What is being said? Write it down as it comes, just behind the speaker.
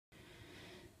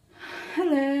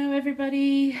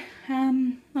everybody.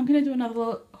 I'm going to do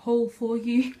another haul for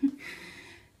you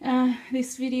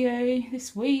this video,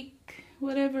 this week,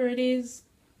 whatever it is.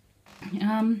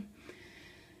 I'm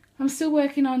still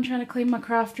working on trying to clean my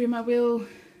craft room. I will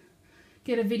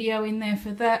get a video in there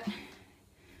for that,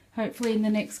 hopefully in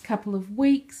the next couple of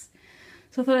weeks.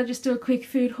 So I thought I'd just do a quick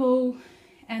food haul,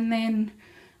 and then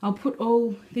I'll put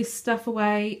all this stuff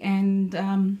away, and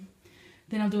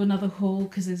then I'll do another haul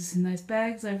because it's in those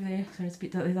bags over there. So it's a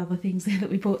bit like there's other things there that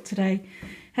we bought today.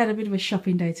 Had a bit of a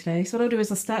shopping day today. So what I'll do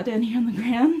is I'll start down here on the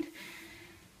ground,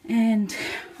 and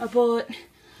I bought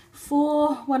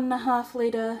 4 1.5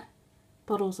 litre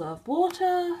bottles of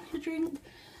water to drink.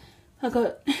 I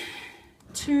got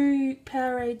 2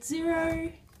 Powerade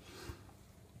Zero,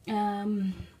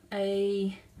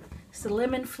 it's a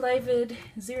lemon flavoured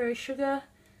zero sugar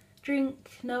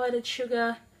drink, no added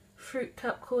sugar, fruit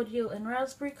cup cordial and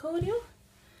raspberry cordial.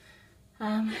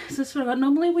 So that's what I got.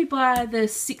 Normally we buy the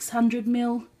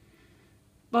 600ml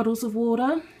bottles of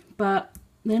water, but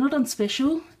they're not on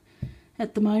special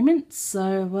at the moment,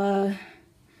 so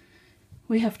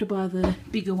we have to buy the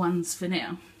bigger ones for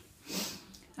now.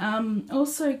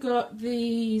 Also got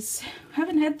these, I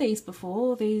haven't had these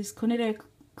before, these Cornetto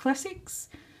Classics.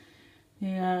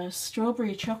 They are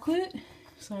strawberry chocolate.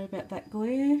 Sorry about that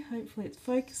glare, hopefully it's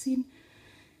focusing.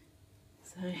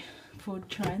 So forward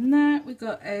to trying that. We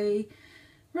got a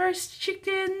roast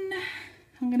chicken.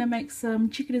 I'm going to make some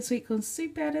chicken and sweet corn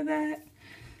soup out of that.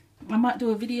 I might do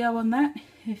a video on that.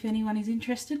 If anyone is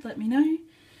interested, let me know.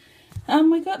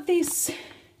 We got this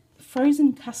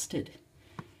frozen custard.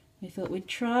 We thought we'd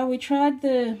try. We tried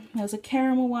there was a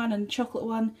caramel one and chocolate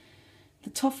one. The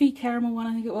toffee caramel one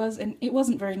I think it was, and it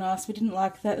wasn't very nice. We didn't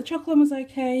like that. The chocolate one was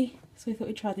okay, so we thought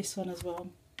we'd try this one as well.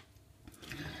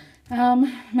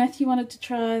 Matthew wanted to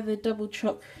try the double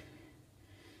choc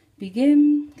Big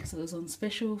M because it was on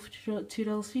special for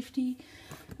 $2.50.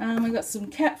 We got some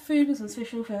cat food, it was on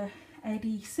special for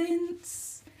 80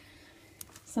 cents.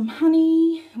 Some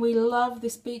honey. We love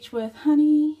this Beechworth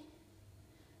honey.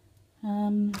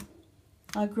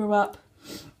 I grew up,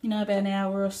 about an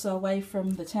hour or so away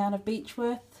from the town of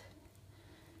Beechworth,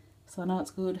 so I know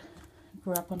it's good. I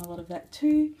grew up on a lot of that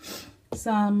too.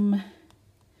 Some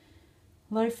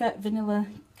low-fat vanilla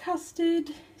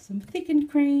custard, some thickened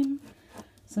cream,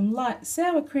 some light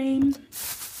sour cream,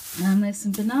 and there's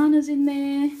some bananas in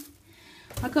there.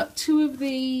 I got 2 of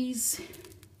these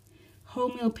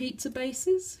wholemeal pizza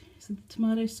bases, so the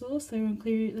tomato sauce. They were on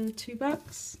clear, they're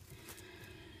 $2.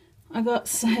 I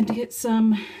had to get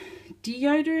some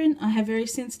deodorant. I have very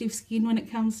sensitive skin when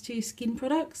it comes to skin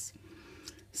products,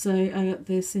 so I get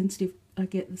the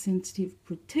Sensitive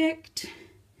Protect.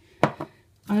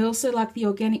 I also like the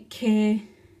Organic Care.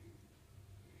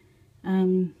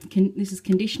 This is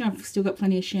conditioner. I've still got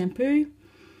plenty of shampoo,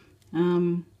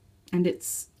 and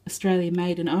it's Australian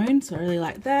made and owned, so I really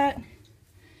like that.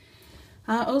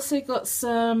 I also got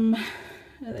some.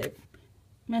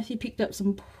 Matthew picked up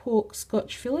some pork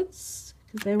scotch fillets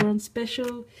because they were on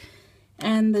special,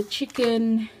 and the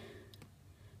chicken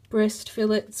breast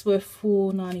fillets were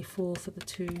 $4.94 for the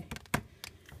 2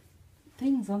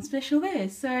 things on special there.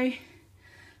 So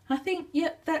I think,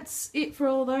 yep, that's it for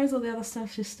all those. All the other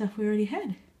stuff's just stuff we already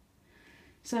had.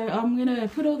 So I'm going to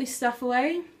put all this stuff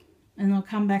away, and I'll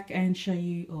come back and show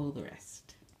you all the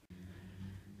rest.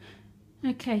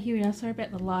 Okay, here we are. Sorry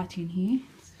about the light in here.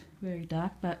 It's very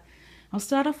dark, but I'll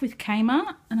start off with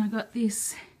Kmart, and I got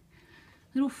this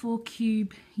little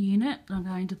 4-cube unit that I'm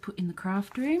going to put in the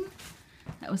craft room.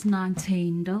 That was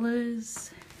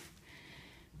 $19.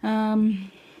 I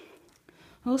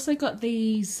also got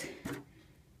these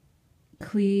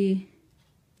clear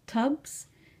tubs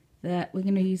that we're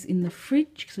going to use in the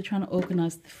fridge because we're trying to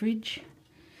organise the fridge.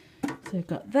 So I've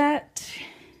got that.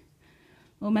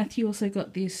 Well, Matthew also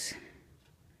got this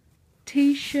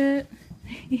t-shirt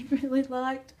he really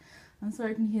liked. I'm sorry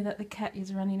you can hear that the cat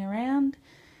is running around.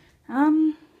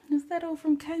 Is that all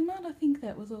from Kmart? I think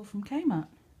that was all from Kmart.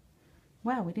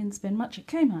 Wow, we didn't spend much at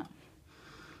Kmart.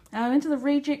 I went to the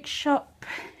Reject shop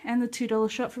and the $2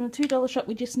 shop. From the $2 shop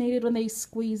we just needed one of these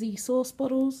squeezy sauce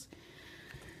bottles.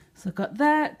 So I got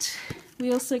that.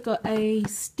 We also got a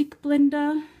stick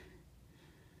blender,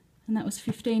 and that was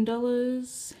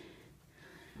 $15.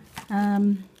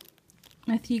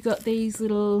 Matthew got these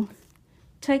little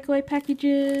takeaway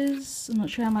packages. I'm not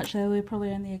sure how much they were, probably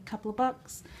only a couple of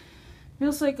bucks. We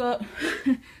also got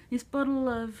this bottle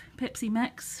of Pepsi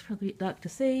Max, probably a bit dark to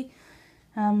see.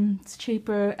 It's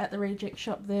cheaper at the Reject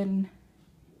shop than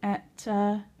at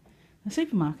the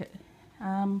supermarket.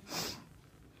 And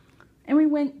we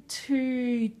went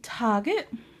to Target,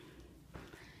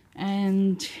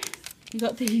 and We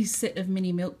got these set of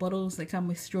mini milk bottles. They come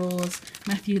with straws.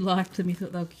 Matthew liked them. He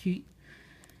thought they were cute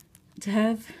to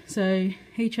have. So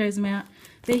he chose them out.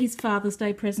 They're his Father's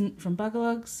Day present from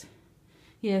Bugalugs.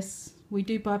 Yes, we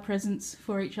do buy presents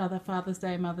for each other. Father's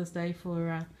Day, Mother's Day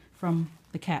from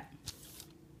the cat.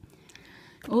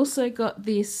 Also got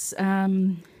this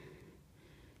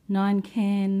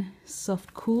 9-can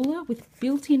soft cooler with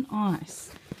built-in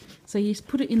ice. So you just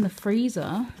put it in the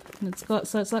freezer, and it's got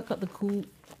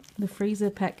the freezer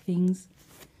pack things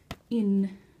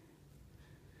in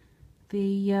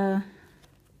the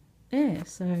air.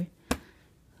 So I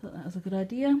thought that was a good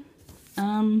idea.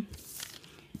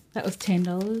 That was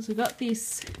 $10. We got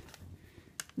this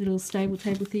little stable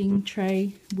table thing,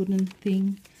 tray, wooden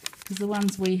thing. Because the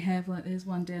ones we have, like there's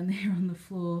one down there on the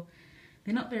floor,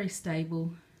 they're not very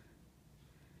stable.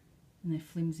 And they're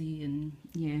flimsy and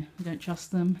yeah, I don't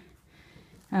trust them.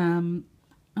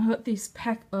 I got this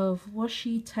pack of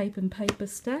washi tape and paper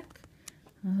stack.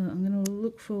 I'm going to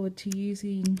look forward to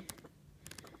using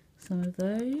some of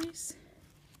those.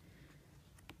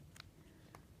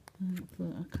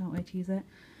 I can't wait to use that.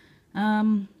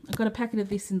 I got a packet of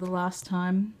this in the last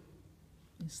time.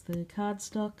 It's the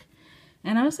cardstock.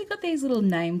 And I also got these little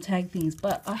name tag things,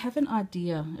 but I have an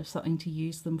idea of something to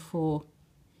use them for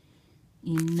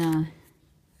in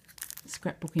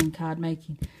scrapbooking, card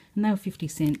making. And they were 50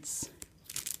 cents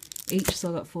each, so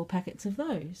I got 4 packets of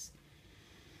those.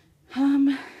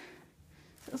 That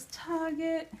was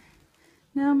Target.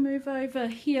 Now move over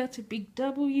here to Big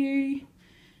W,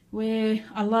 where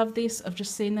I love this. I've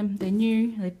just seen them. They're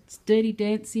new. It's Dirty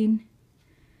Dancing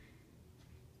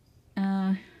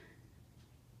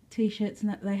t-shirts and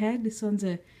that they had. This one's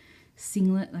a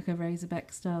singlet, like a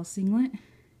Razorback style singlet.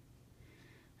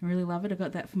 I really love it. I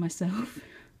got that for myself.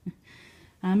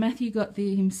 Matthew got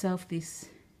himself this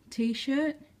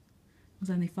t-shirt. It was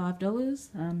only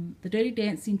 $5. The Dirty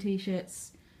Dancing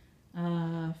t-shirts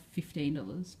are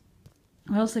 $15.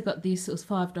 I also got this. It was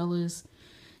 $5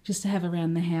 just to have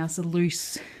around the house, a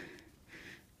loose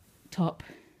top.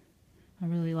 I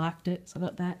really liked it, so I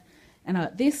got that. And I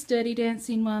got this Dirty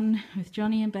Dancing one with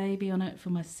Johnny and Baby on it for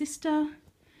my sister.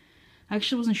 I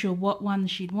actually wasn't sure what one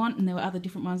she'd want, and there were other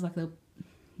different ones, like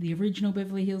the original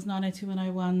Beverly Hills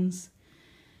 90210 ones.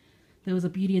 There was a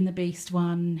Beauty and the Beast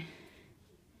one.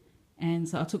 And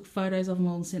so I took photos of them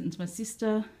all and sent them to my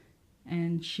sister.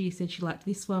 And she said she liked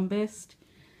this one best.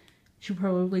 She'll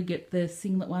probably get the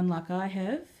singlet one like I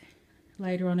have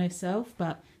later on herself,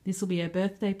 but this will be her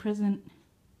birthday present.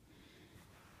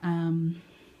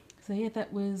 So yeah, I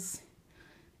think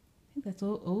that's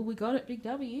all we got at Big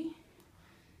W.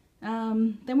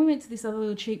 Then we went to this other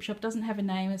little cheap shop. It doesn't have a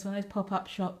name. It's one of those pop-up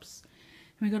shops.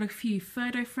 And we got a few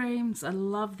photo frames. I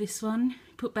love this one.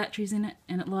 Put batteries in it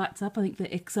and it lights up. I think the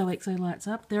XOXO lights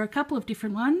up. There are a couple of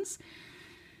different ones.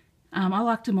 I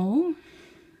liked them all.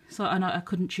 So I know I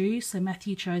couldn't choose. So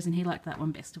Matthew chose and he liked that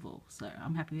one best of all. So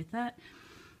I'm happy with that.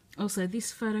 Also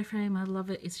this photo frame, I love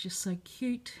it. It's just so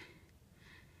cute.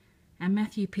 And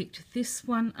Matthew picked this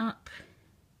one up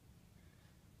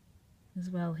as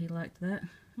well. He liked that.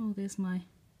 Oh, there's my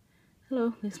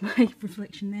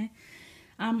reflection there.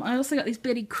 I also got this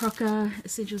Betty Crocker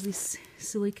Essentials, this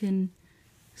silicone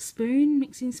spoon,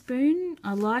 mixing spoon.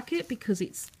 I like it because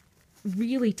it's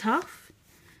really tough.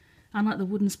 Unlike the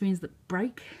wooden spoons that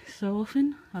break so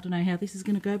often. I don't know how this is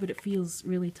going to go, but it feels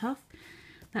really tough.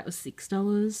 That was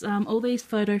 $6. All these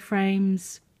photo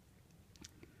frames,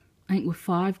 I think, were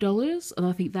 $5, although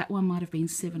I think that one might have been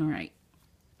 $7 or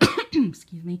 $8.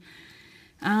 Excuse me.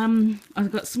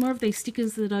 I've got some more of these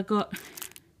stickers that I got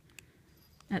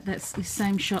at this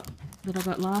same shop that I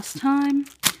got last time.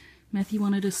 Matthew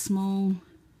wanted a small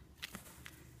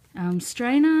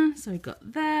strainer, so I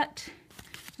got that,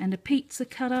 and a pizza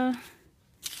cutter.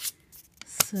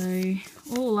 So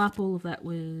all up, all of that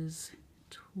was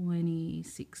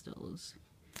 $26.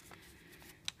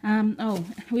 Oh,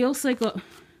 we also got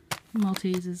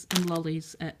Maltesers and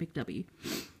lollies at Big W.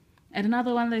 At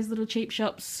another one of those little cheap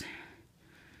shops,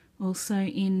 also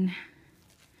in,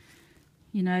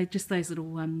 you know, just those little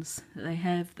ones that they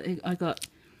have. I got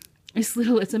this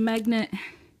little, it's a magnet,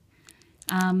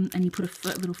 and you put a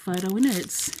little photo in it.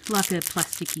 It's like a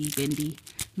plasticky, bendy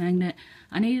magnet.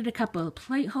 I needed a couple of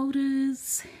plate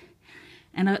holders,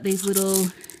 and I got these little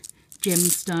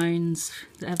gemstones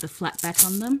that have the flat back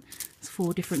on them. It's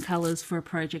 4 different colours for a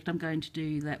project I'm going to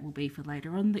do that will be for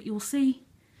later on that you'll see.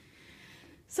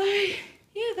 So,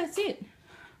 yeah, that's it.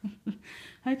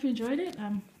 Hope you enjoyed it.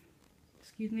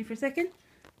 Excuse me for a second.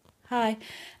 Hi.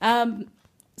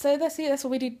 So that's it. That's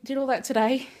what we did all that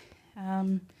today.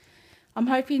 I'm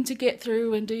hoping to get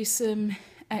through and do some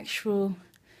actual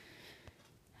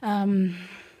you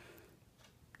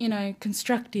know,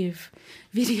 constructive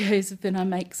videos when I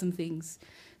make some things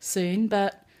soon,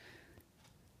 but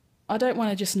I don't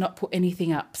want to just not put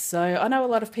anything up. So I know a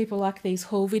lot of people like these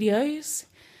haul videos,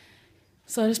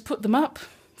 so I just put them up.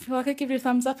 If you like it, give it a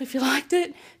thumbs up if you liked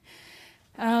it.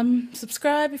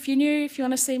 Subscribe if you're new, if you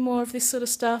want to see more of this sort of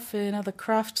stuff and other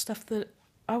craft stuff that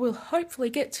I will hopefully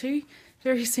get to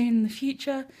very soon in the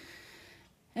future.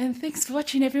 And thanks for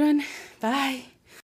watching, everyone. Bye.